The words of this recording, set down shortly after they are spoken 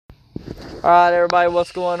Alright, everybody,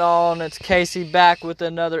 what's going on? It's Casey back with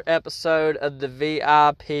another episode of the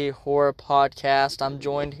VIP Horror Podcast. I'm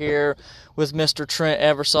joined here with Mr. Trent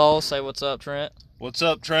Eversole. Say what's up, Trent. What's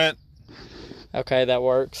up, Trent? Okay, that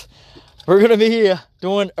works. We're going to be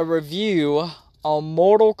doing a review on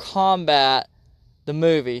Mortal Kombat, the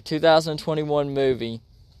movie, 2021 movie.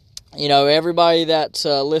 You know, everybody that's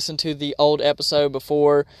listened to the old episode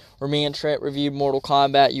before where me and Trent reviewed Mortal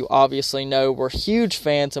Kombat, you obviously know we're huge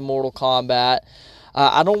fans of Mortal Kombat.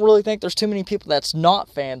 I don't really think there's too many people that's not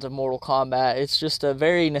fans of Mortal Kombat. It's just a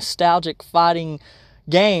very nostalgic fighting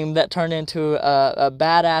game that turned into a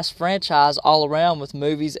badass franchise all around with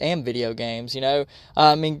movies and video games, you know.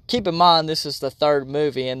 I mean, keep in mind, this is the third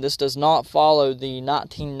movie, and this does not follow the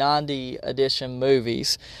 1990 edition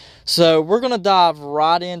movies. So we're going to dive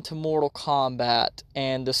right into Mortal Kombat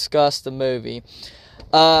and discuss the movie.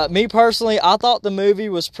 Me personally, I thought the movie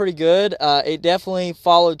was pretty good. It definitely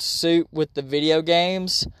followed suit with the video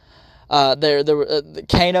games.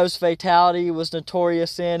 Kano's fatality was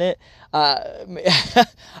notorious in it. I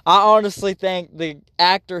honestly think the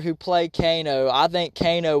actor who played Kano, I think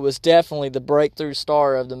Kano was definitely the breakthrough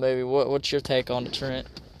star of the movie. What's your take on it, Trent?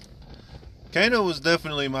 Kano was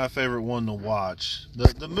definitely my favorite one to watch.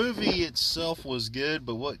 The movie itself was good,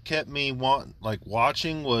 but what kept me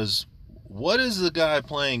watching was, what is the guy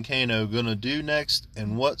playing Kano going to do next,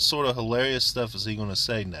 and what sort of hilarious stuff is he going to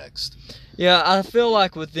say next? Yeah, I feel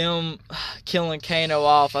like with them killing Kano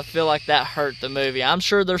off, I feel like that hurt the movie. I'm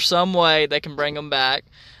sure there's some way they can bring him back.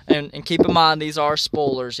 And keep in mind, these are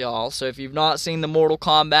spoilers, y'all. So if you've not seen the Mortal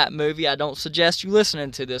Kombat movie, I don't suggest you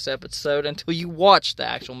listening to this episode until you watch the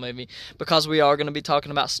actual movie, because we are going to be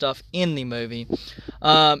talking about stuff in the movie.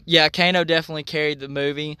 Yeah, Kano definitely carried the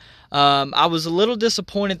movie. I was a little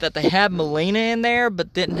disappointed that they had Melina in there,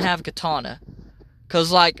 but didn't have Katana.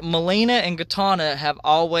 Because, like, Melina and Katana have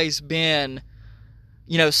always been,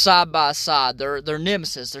 you know, side by side. They're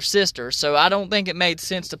nemesis, they're sisters. So I don't think it made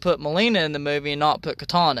sense to put Melina in the movie and not put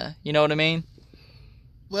Katana. You know what I mean?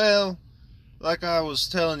 Well, like I was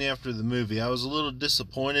telling you after the movie, I was a little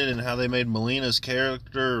disappointed in how they made Melina's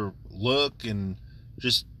character look, and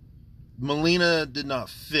just Melina did not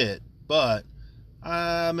fit. But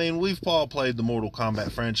I mean, we've all played the Mortal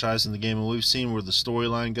Kombat franchise in the game, and we've seen where the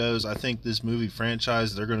storyline goes. I think this movie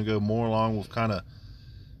franchise, they're going to go more along with kind of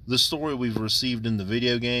the story we've received in the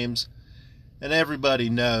video games. And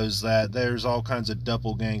everybody knows that there's all kinds of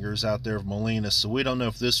doppelgangers out there of Melina, so we don't know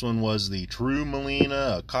if this one was the true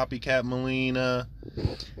Melina, a copycat Melina.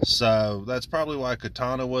 So that's probably why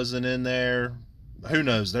Katana wasn't in there. Who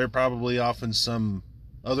knows? They're probably off in some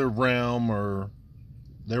other realm, or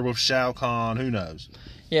they're with Shao Kahn. Who knows?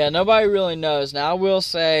 Yeah, nobody really knows. Now, I will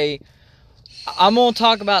say, I'm going to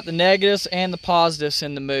talk about the negatives and the positives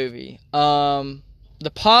in the movie. The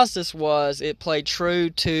positives was it played true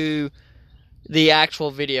to the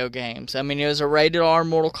actual video games. I mean, it was a rated R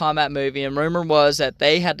Mortal Kombat movie, and rumor was that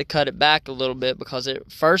they had to cut it back a little bit because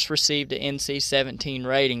it first received an NC-17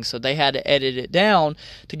 rating, so they had to edit it down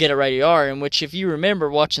to get a rated R, in which, if you remember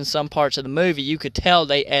watching some parts of the movie, you could tell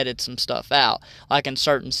they edited some stuff out, like in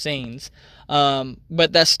certain scenes.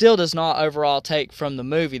 But that still does not overall take from the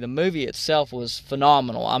movie. The movie itself was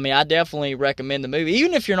phenomenal. I mean, I definitely recommend the movie.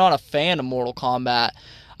 Even if you're not a fan of Mortal Kombat,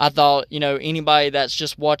 I thought, you know, anybody that's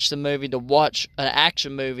just watched the movie to watch an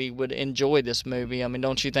action movie would enjoy this movie. I mean,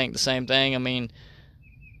 don't you think the same thing?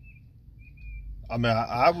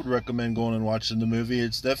 I would recommend going and watching the movie.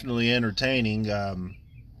 It's definitely entertaining.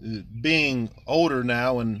 Being older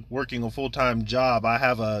now and working a full-time job, I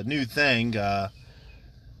have a new thing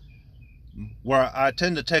where I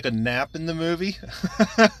tend to take a nap in the movie.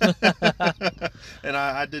 And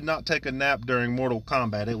I did not take a nap during Mortal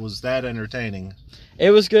Kombat. It was that entertaining.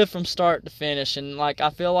 It was good from start to finish, and I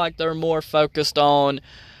feel like they're more focused on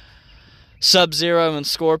Sub-Zero and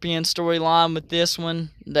Scorpion storyline with this one.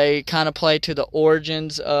 They kind of play to the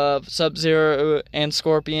origins of Sub-Zero and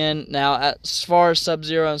Scorpion. Now, as far as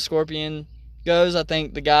Sub-Zero and Scorpion goes, I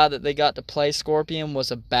think the guy that they got to play Scorpion was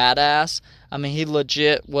a badass. I mean, he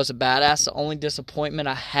legit was a badass. The only disappointment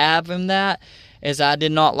I have in that is I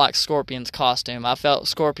did not like Scorpion's costume. I felt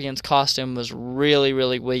Scorpion's costume was really,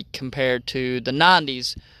 really weak compared to the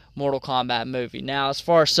 90s Mortal Kombat movie. Now, as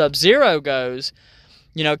far as Sub-Zero goes,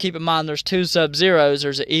 you know, keep in mind there's two Sub-Zeros.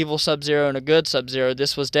 There's an evil Sub-Zero and a good Sub-Zero.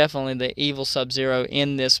 This was definitely the evil Sub-Zero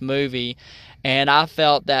in this movie, and I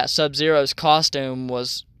felt that Sub-Zero's costume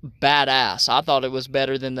was badass. I thought it was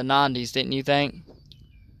better than the 90s, didn't you think?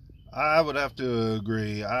 I would have to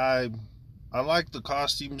agree. I like the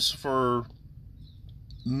costumes for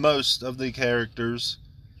most of the characters.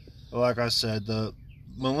 Like I said, the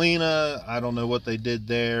Melina, I don't know what they did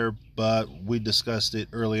there, but we discussed it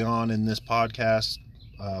early on in this podcast,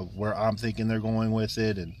 where I'm thinking they're going with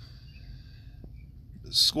it. And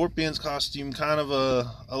Scorpion's costume, kind of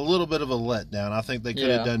a little bit of a letdown. I think they could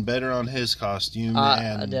have done better on his costume.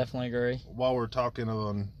 I definitely agree. While we're talking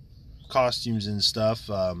on costumes and stuff,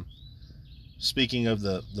 speaking of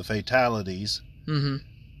the fatalities,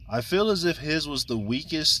 I feel as if his was the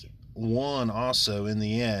weakest one also in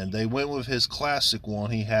the end. They went with his classic one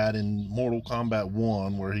he had in Mortal Kombat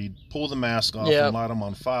 1, where he'd pull the mask off and light him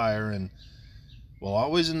on fire. And, well,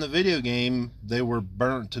 always in the video game, they were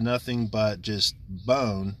burnt to nothing but just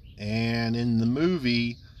bone. And in the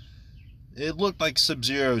movie, it looked like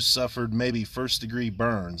Sub-Zero suffered maybe first-degree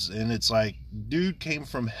burns. And it's like, dude came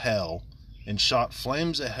from hell and shot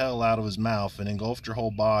flames of hell out of his mouth and engulfed your whole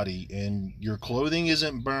body, and your clothing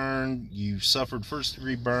isn't burned, you suffered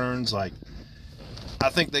first-degree burns. Like, I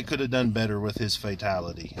think they could have done better with his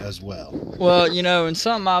fatality as well. Well, and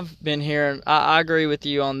something I've been hearing, I agree with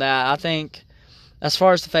you on that. I think, as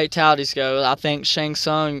far as the fatalities go, I think Shang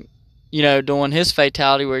Tsung, doing his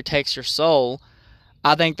fatality where he takes your soul,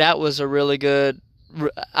 I think that was a really good...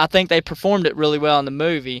 I think they performed it really well in the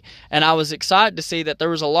movie, and I was excited to see that there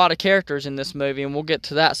was a lot of characters in this movie, and we'll get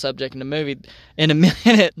to that subject in a minute,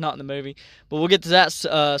 not in the movie, but we'll get to that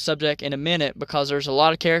subject in a minute, because there's a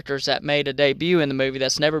lot of characters that made a debut in the movie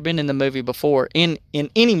that's never been in the movie before, in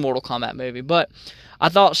any Mortal Kombat movie. But I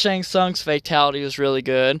thought Shang Tsung's fatality was really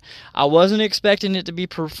good. I wasn't expecting it to be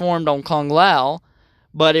performed on Kung Lao,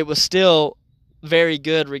 but it was still very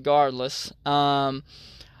good regardless.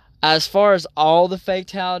 As far as all the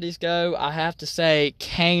fatalities go, I have to say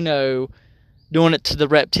Kano doing it to the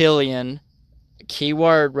reptilian,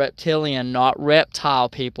 keyword reptilian, not reptile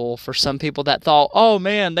people, for some people that thought, oh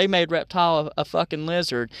man, they made reptile a fucking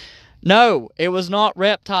lizard. No, it was not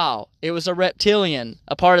reptile. It was a reptilian,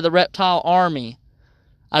 a part of the reptile army.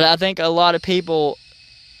 I think a lot of people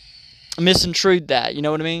misconstrued that, you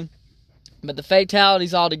know what I mean? But the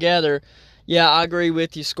fatalities altogether... Yeah, I agree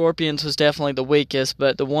with you. Scorpion's was definitely the weakest,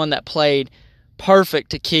 but the one that played perfect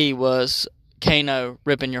to Key was Kano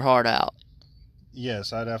ripping your heart out.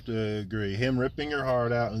 Yes, I'd have to agree. Him ripping your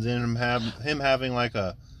heart out, and then him having like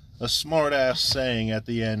a smart-ass saying at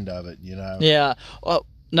the end of it, Yeah. Well,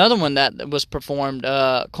 another one that was performed,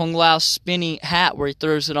 Kung Lao's spinny hat where he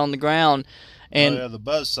throws it on the ground. And the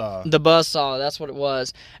buzzsaw. The buzzsaw, that's what it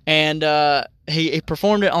was. And he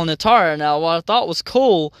performed it on the Tara. Now, what I thought was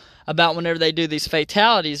cool about whenever they do these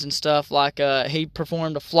fatalities and stuff, like he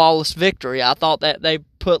performed a flawless victory. I thought that they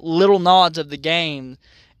put little nods of the game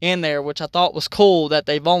in there, which I thought was cool, that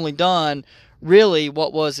they've only done, really,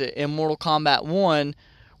 what was it, in Mortal Kombat 1,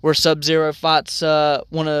 where Sub-Zero fights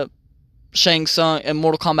one of Shang Tsung, in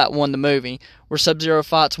Mortal Kombat 1, the movie, where Sub-Zero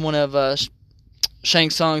fights one of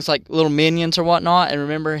Shang Tsung's like little minions or whatnot, and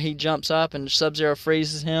remember he jumps up and Sub-Zero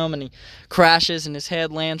freezes him and he crashes and his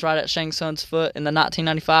head lands right at Shang Tsung's foot in the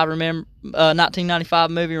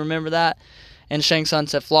 1995 movie, remember that? And Shang Tsung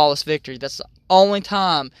said flawless victory. That's the only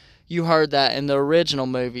time you heard that in the original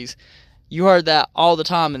movies. You heard that all the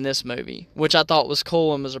time in this movie, which I thought was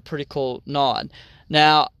cool and was a pretty cool nod.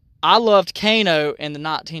 Now, I loved Kano in the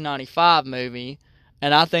 1995 movie,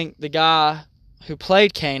 and I think the guy who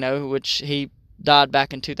played Kano, which he died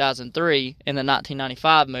back in 2003 in the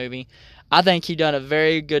 1995 movie, I think he done a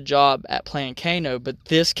very good job at playing Kano, but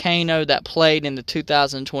this Kano that played in the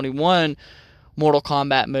 2021 Mortal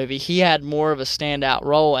Kombat movie, he had more of a standout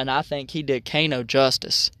role, and I think he did Kano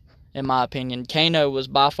justice, in my opinion. Kano was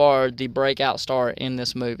by far the breakout star in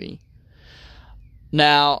this movie.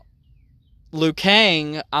 Now, Liu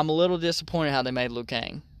Kang, I'm a little disappointed how they made Liu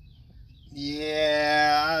Kang.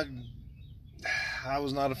 Yeah, I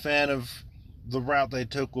was not a fan of the route they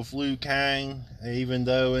took with Liu Kang, even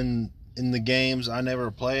though in the games I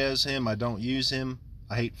never play as him, I don't use him.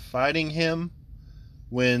 I hate fighting him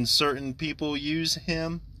when certain people use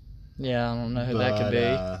him. Yeah, I don't know who that could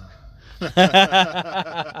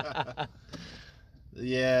be.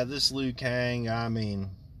 Yeah, this Liu Kang, I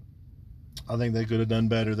mean, I think they could have done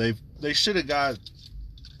better. They should have got,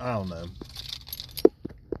 I don't know,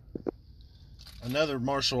 another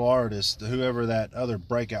martial artist, whoever that other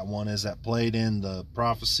breakout one is that played in the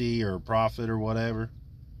Prophecy or Prophet or whatever.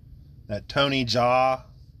 That Tony Jaa.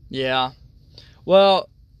 Yeah. Well,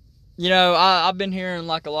 I've been hearing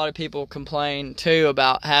like a lot of people complain too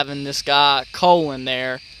about having this guy Cole in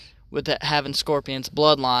there with having Scorpion's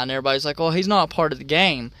bloodline. Everybody's like, well, he's not a part of the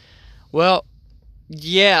game. Well,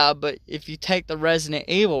 yeah, but if you take the Resident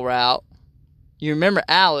Evil route, you remember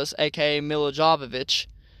Alice, a.k.a. Mila Jovovich,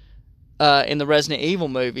 in the Resident Evil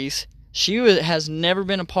movies, she has never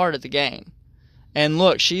been a part of the game. And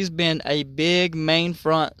look, she's been a big main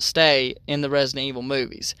front stay in the Resident Evil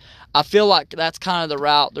movies. I feel like that's kind of the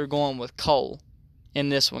route they're going with Cole in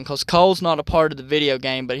this one, because Cole's not a part of the video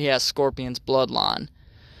game, but he has Scorpion's bloodline.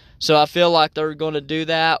 So I feel like they're going to do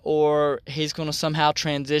that, or he's going to somehow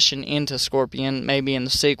transition into Scorpion, maybe in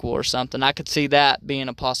the sequel or something. I could see that being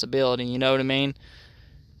a possibility, you know what I mean?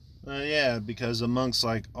 Yeah, because amongst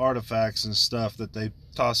like artifacts and stuff that they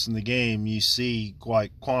toss in the game, you see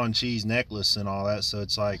like Quan Chi's necklace and all that, so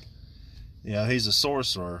it's like, you know, he's a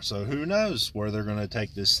sorcerer, so who knows where they're going to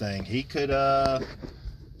take this thing. He could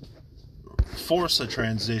force a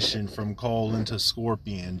transition from Cole into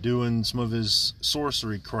Scorpion, doing some of his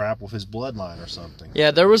sorcery crap with his bloodline or something.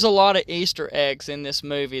 Yeah, there was a lot of Easter eggs in this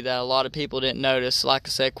movie that a lot of people didn't notice. Like I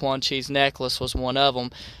said, Quan Chi's necklace was one of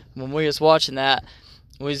them. When we was watching that,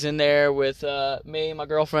 we was in there with me, my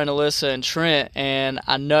girlfriend Alyssa, and Trent, and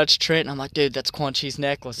I nudged Trent, and I'm like, dude, that's Quan Chi's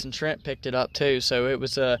necklace, and Trent picked it up too. So it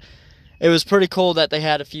was pretty cool that they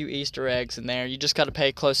had a few Easter eggs in there. You just got to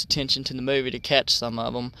pay close attention to the movie to catch some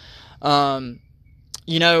of them.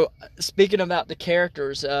 You know, speaking about the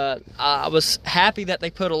characters, I was happy that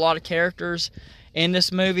they put a lot of characters in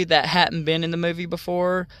this movie that hadn't been in the movie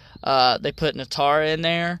before. They put Natara in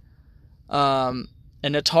there.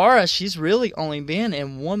 And Natara, she's really only been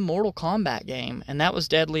in one Mortal Kombat game, and that was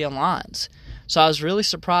Deadly Alliance. So I was really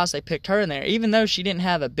surprised they picked her in there, even though she didn't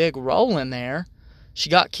have a big role in there. She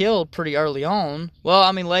got killed pretty early on. Well,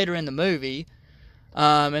 I mean, later in the movie.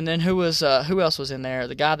 And then who else was in there?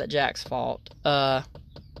 The guy that Jax fought. Oh,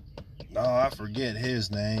 I forget his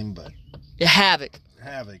name, but Havoc.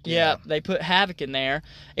 Havoc. Yeah, they put Havoc in there.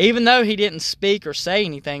 Even though he didn't speak or say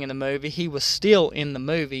anything in the movie, he was still in the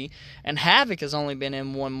movie. And Havoc has only been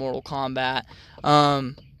in one Mortal Kombat.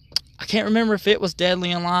 I can't remember if it was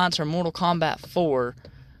Deadly Alliance or Mortal Kombat 4,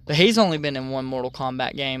 but he's only been in one Mortal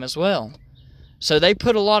Kombat game as well. So they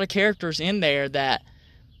put a lot of characters in there that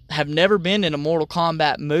have never been in a Mortal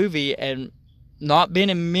Kombat movie and not been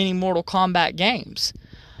in many Mortal Kombat games.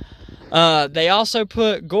 They also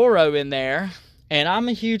put Goro in there, and I'm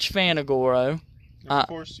a huge fan of Goro. Of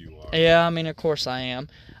course you are. Yeah, I mean, of course I am.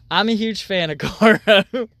 I'm a huge fan of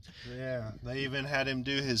Goro. Yeah, they even had him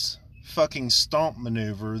do his fucking stomp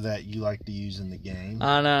maneuver that you like to use in the game.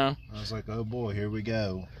 I know. I was like, oh boy, here we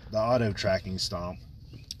go. The auto-tracking stomp.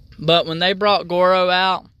 But when they brought Goro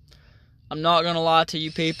out, I'm not going to lie to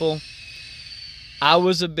you people, I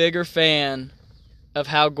was a bigger fan of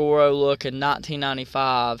how Goro looked in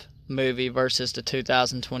 1995 movie versus the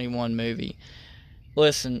 2021 movie.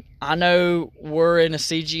 Listen, I know we're in a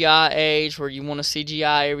CGI age where you want to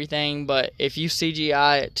CGI everything, but if you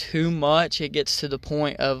CGI it too much, it gets to the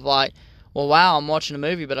point of like, well, wow, I'm watching a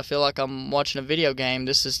movie, but I feel like I'm watching a video game.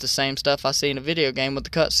 This is the same stuff I see in a video game with the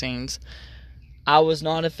cutscenes. I was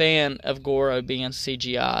not a fan of Goro being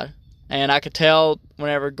CGI. And I could tell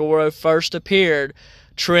whenever Goro first appeared,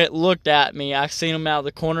 Trent looked at me. I seen him out of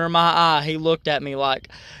the corner of my eye. He looked at me like,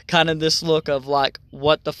 kind of this look of like,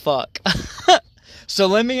 what the fuck? So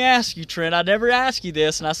let me ask you, Trent. I never asked you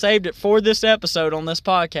this, and I saved it for this episode on this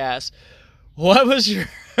podcast. What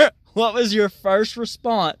was your first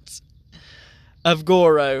response of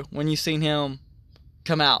Goro when you seen him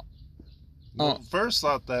come out? Well, first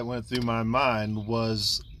thought that went through my mind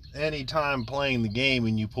was any time playing the game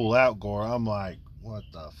and you pull out Goro, I'm like, what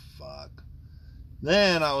the fuck?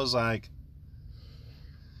 Then I was like,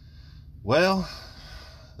 well,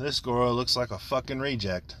 this Goro looks like a fucking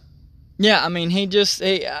reject. Yeah, I mean,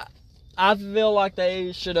 I feel like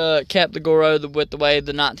they should have kept the Goro with the way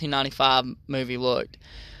the 1995 movie looked.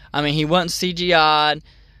 I mean, he wasn't CGI'd.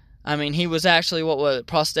 I mean, he was actually, what was it,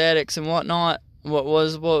 prosthetics and whatnot. What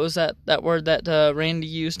was that word that Randy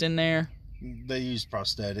used in there? They used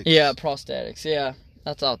prosthetics. Yeah, prosthetics. Yeah,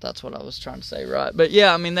 I thought that's what I was trying to say, right? But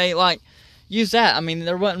yeah, I mean, they like used that. I mean,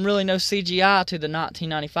 there wasn't really no CGI to the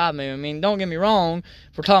 1995 movie. I mean, don't get me wrong.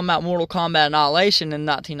 If we're talking about Mortal Kombat Annihilation in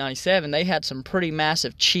 1997, they had some pretty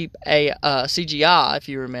massive cheap CGI, if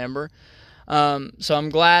you remember. So I'm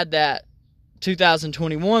glad that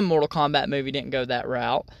 2021 Mortal Kombat movie didn't go that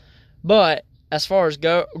route. But as far as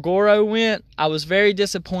Goro went, I was very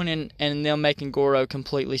disappointed in them making Goro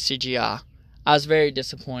completely CGI. I was very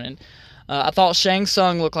disappointed. I thought Shang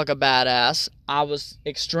Tsung looked like a badass. I was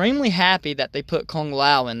extremely happy that they put Kung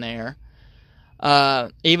Lao in there.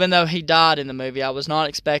 Even though he died in the movie, I was not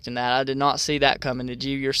expecting that. I did not see that coming. Did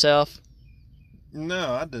you yourself?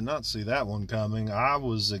 No, I did not see that one coming. I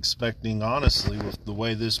was expecting, honestly, with the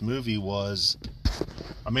way this movie was,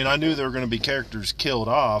 I mean, I knew there were going to be characters killed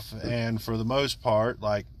off, and for the most part,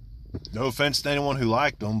 like, no offense to anyone who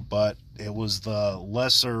liked them, but it was the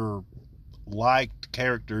lesser liked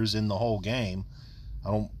characters in the whole game.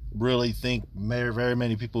 I don't really think very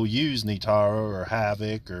many people use Nitara or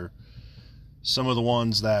Havoc or some of the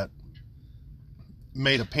ones that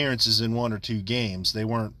made appearances in one or two games. They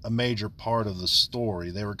weren't a major part of the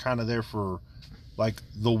story. They were kind of there for like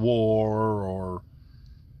the war or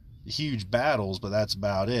huge battles, but that's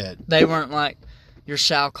about it. They weren't like your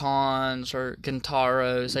Shao Kahns or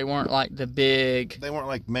Gintaros. They weren't like the big... They weren't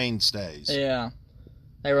like mainstays. Yeah.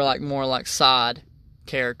 They were like more like side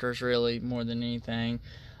characters, really, more than anything.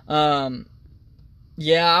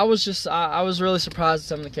 Yeah, I was really surprised at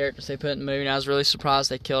some of the characters they put in the movie, and I was really surprised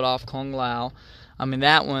they killed off Kung Lao. I mean,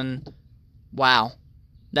 that one, wow.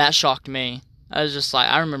 That shocked me. I was just like,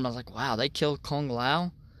 I remember I was like, wow, they killed Kung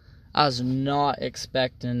Lao? I was not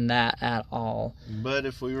expecting that at all. But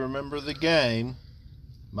if we remember the game,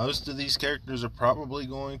 most of these characters are probably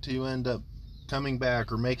going to end up coming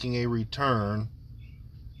back or making a return.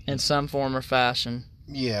 In some form or fashion.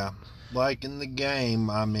 Yeah. Like in the game,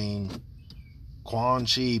 I mean, Quan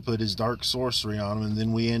Chi put his dark sorcery on him, and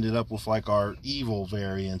then we ended up with like our evil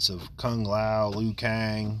variants of Kung Lao, Liu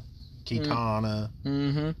Kang, Kitana.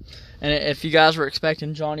 Mm-hmm. And if you guys were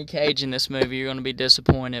expecting Johnny Cage in this movie, you're going to be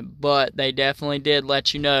disappointed. But they definitely did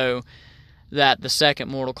let you know that the second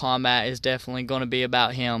Mortal Kombat is definitely going to be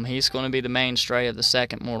about him. He's going to be the mainstay of the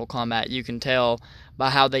second Mortal Kombat. You can tell by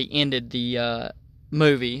how they ended the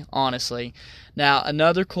movie, honestly. Now,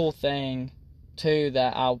 another cool thing, too,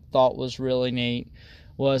 that I thought was really neat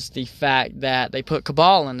was the fact that they put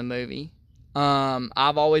Cabal in the movie.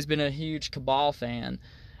 I've always been a huge Cabal fan,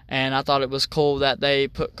 and I thought it was cool that they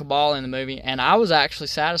put Cabal in the movie, and I was actually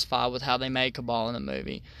satisfied with how they made Cabal in the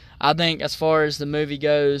movie. I think as far as the movie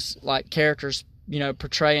goes, like characters,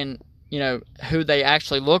 portraying, who they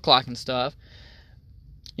actually look like and stuff,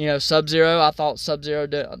 Sub-Zero, I thought Sub-Zero,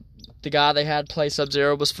 the guy they had play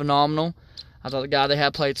Sub-Zero was phenomenal. I thought the guy they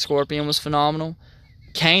had played Scorpion was phenomenal.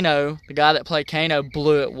 Kano, the guy that played Kano,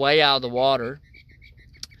 blew it way out of the water.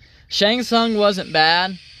 Shang Tsung wasn't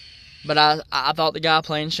bad, but I thought the guy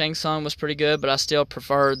playing Shang Tsung was pretty good, but I still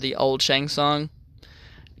preferred the old Shang Tsung,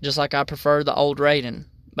 just like I preferred the old Raiden.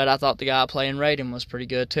 But I thought the guy playing Raiden was pretty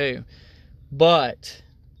good too. But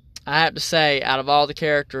I have to say, out of all the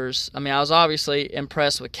characters, I mean, I was obviously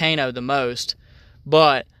impressed with Kano the most,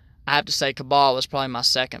 but I have to say Cabal was probably my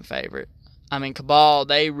second favorite. I mean, Cabal,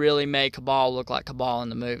 they really made Cabal look like Cabal in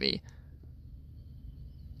the movie.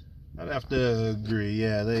 I'd have to agree.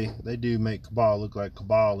 Yeah, they do make Cabal look like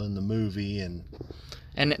Cabal in the movie, and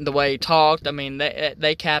the way he talked, I mean,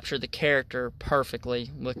 they captured the character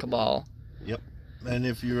perfectly with Cabal. Yep. And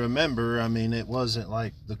if you remember, I mean, it wasn't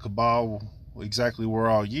like the Cabal exactly we're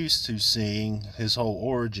all used to seeing, his whole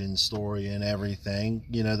origin story and everything.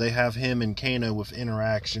 They have him and Kano with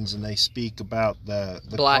interactions, and they speak about the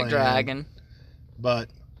Black clan, Dragon. But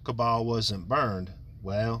Cabal wasn't burned.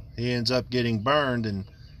 Well, he ends up getting burned, and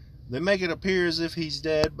they make it appear as if he's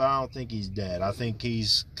dead, but I don't think he's dead. I think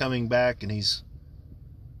he's coming back, and he's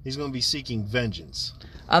going to be seeking vengeance.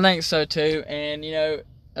 I think so too. And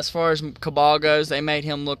as far as Cabal goes, they made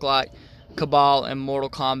him look like Cabal in Mortal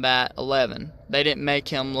Kombat 11. They didn't make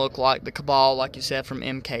him look like the Cabal, like you said, from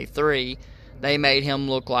MK3. They made him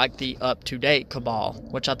look like the up-to-date Cabal,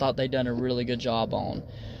 which I thought they done a really good job on.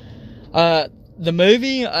 The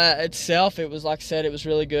movie itself, it was, like I said, it was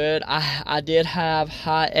really good. I did have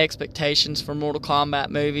high expectations for Mortal Kombat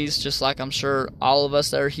movies, just like I'm sure all of us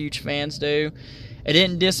that are huge fans do. It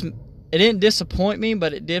didn't disappoint me,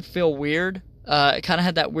 but it did feel weird. It kind of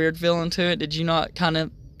had that weird feeling to it. Did you not kind of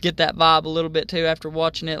get that vibe a little bit too after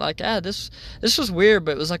watching it? Like, this was weird,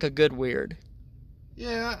 but it was like a good weird.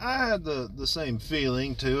 Yeah, I had the same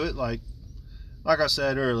feeling to it. Like I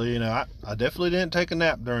said earlier, I definitely didn't take a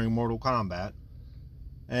nap during Mortal Kombat.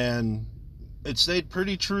 And it stayed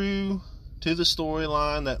pretty true to the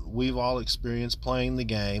storyline that we've all experienced playing the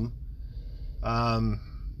game.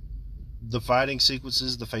 The fighting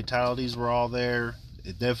sequences, the fatalities were all there.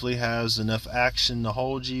 It definitely has enough action to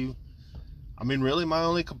hold you. I mean, really, my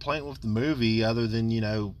only complaint with the movie, other than,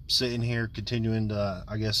 sitting here continuing to,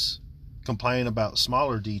 I guess, complain about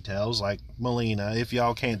smaller details, like Melina. If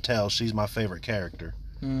y'all can't tell, she's my favorite character.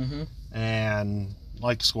 Mm-hmm. And,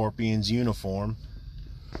 like Scorpion's uniform.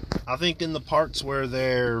 I think in the parts where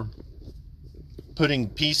they're putting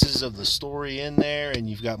pieces of the story in there and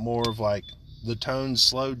you've got more of, like, the tone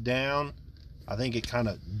slowed down, I think it kind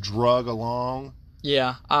of drug along.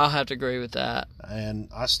 Yeah, I'll have to agree with that. And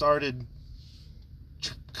I started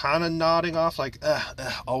kind of nodding off, like,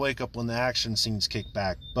 I'll wake up when the action scenes kick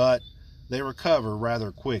back. But they recover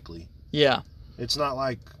rather quickly. Yeah. It's not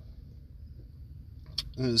like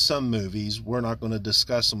some movies, we're not going to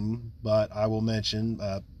discuss them, but I will mention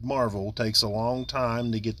Marvel takes a long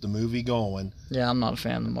time to get the movie going. Yeah, I'm not a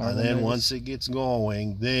fan of the Marvel And then movies. once it gets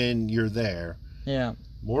going, then you're there. Yeah.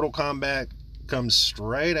 Mortal Kombat comes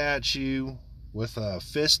straight at you with a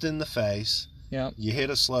fist in the face. Yep. You hit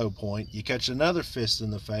a slow point. You catch another fist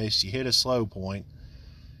in the face. You hit a slow point.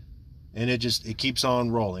 And it keeps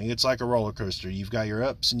on rolling. It's like a roller coaster. You've got your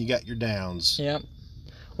ups and you got your downs. Yep.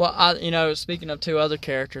 Well, speaking of two other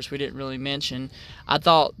characters we didn't really mention, I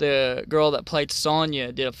thought the girl that played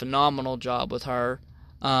Sonya did a phenomenal job with her.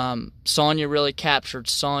 Sonya really captured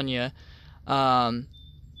Sonya.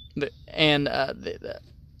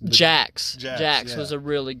 Jax yeah. was a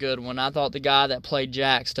really good one. I thought the guy that played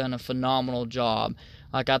Jax done a phenomenal job.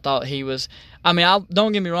 Like, I thought he was...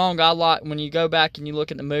 don't get me wrong, I like... When you go back and you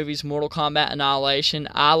look at the movies, Mortal Kombat Annihilation,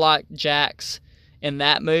 I like Jax in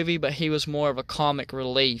that movie, but he was more of a comic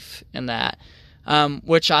relief in that.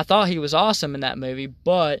 Which I thought he was awesome in that movie,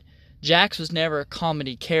 but Jax was never a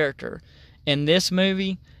comedy character. In this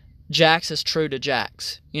movie, Jax is true to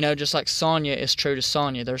Jax. Just like Sonya is true to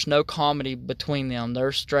Sonya. There's no comedy between them.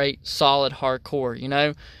 They're straight, solid,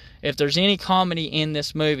 hardcore, If there's any comedy in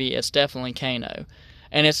this movie, it's definitely Kano.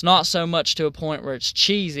 And it's not so much to a point where it's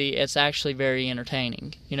cheesy, it's actually very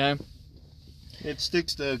entertaining, It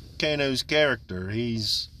sticks to Kano's character.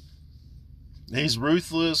 He's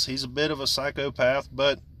ruthless, he's a bit of a psychopath,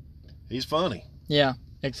 but he's funny. Yeah,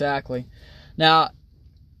 exactly. Now,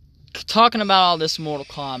 talking about all this Mortal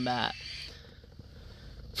Kombat,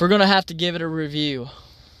 if we're going to have to give it a review,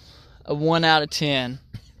 a 1 out of 10.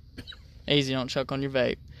 Easy, don't choke on your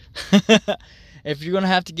vape. If you're going to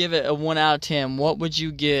have to give it a 1 out of 10, what would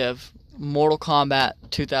you give Mortal Kombat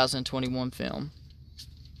 2021 film?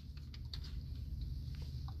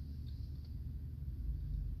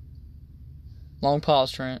 Long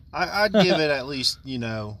pause, Trent. I'd give it at least,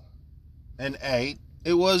 an 8.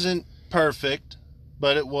 It wasn't perfect,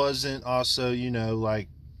 but it wasn't also, like,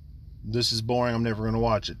 this is boring, I'm never going to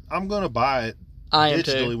watch it. I'm going to buy it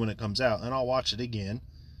digitally when it comes out, and I'll watch it again.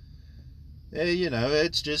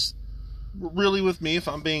 It's just... Really, with me, if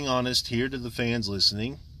I'm being honest here to the fans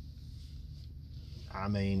listening,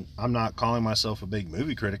 I'm not calling myself a big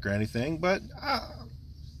movie critic or anything, but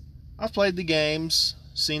I've played the games,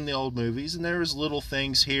 seen the old movies, and there's little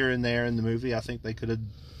things here and there in the movie I think they could have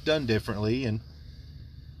done differently, and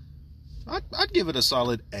I'd give it a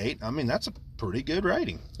solid 8. That's a pretty good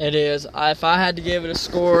rating. It is. If I had to give it a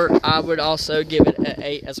score, I would also give it an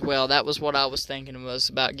 8 as well. That was what I was thinking was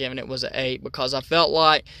about giving it was an 8, because I felt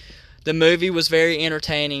like the movie was very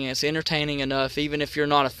entertaining. It's entertaining enough, even if you're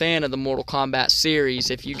not a fan of the Mortal Kombat series.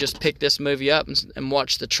 If you just pick this movie up and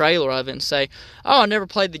watch the trailer of it and say, oh, I never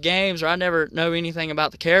played the games, or I never know anything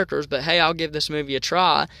about the characters, but hey, I'll give this movie a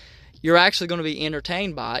try, you're actually going to be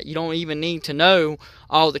entertained by it. You don't even need to know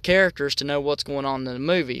all the characters to know what's going on in the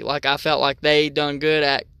movie. Like, I felt like they done good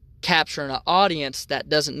at capturing an audience that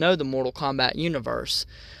doesn't know the Mortal Kombat universe.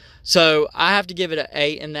 So I have to give it an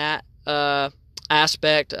 8 in that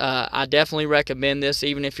aspect. I definitely recommend this,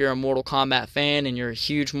 even if you're a Mortal Kombat fan and you're a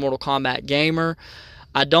huge Mortal Kombat gamer.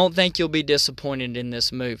 I don't think you'll be disappointed in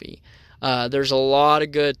this movie. There's a lot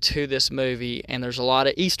of good to this movie, and there's a lot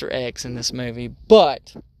of Easter eggs in this movie,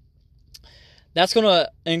 but that's going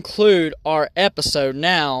to include our episode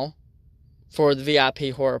now for the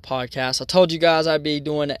VIP Horror Podcast. I told you guys I'd be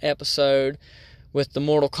doing an episode with the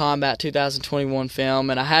Mortal Kombat 2021 film,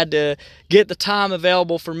 and I had to get the time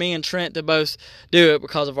available for me and Trent to both do it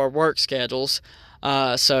because of our work schedules.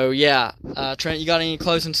 Trent, you got any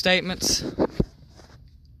closing statements?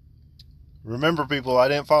 Remember, people, I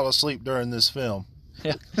didn't fall asleep during this film.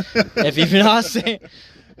 Yeah. If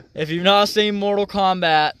you've not seen Mortal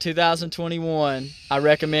Kombat 2021, I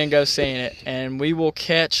recommend go seeing it, and we will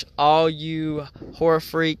catch all you horror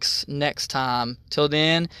freaks next time. Till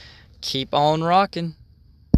then, keep on rocking.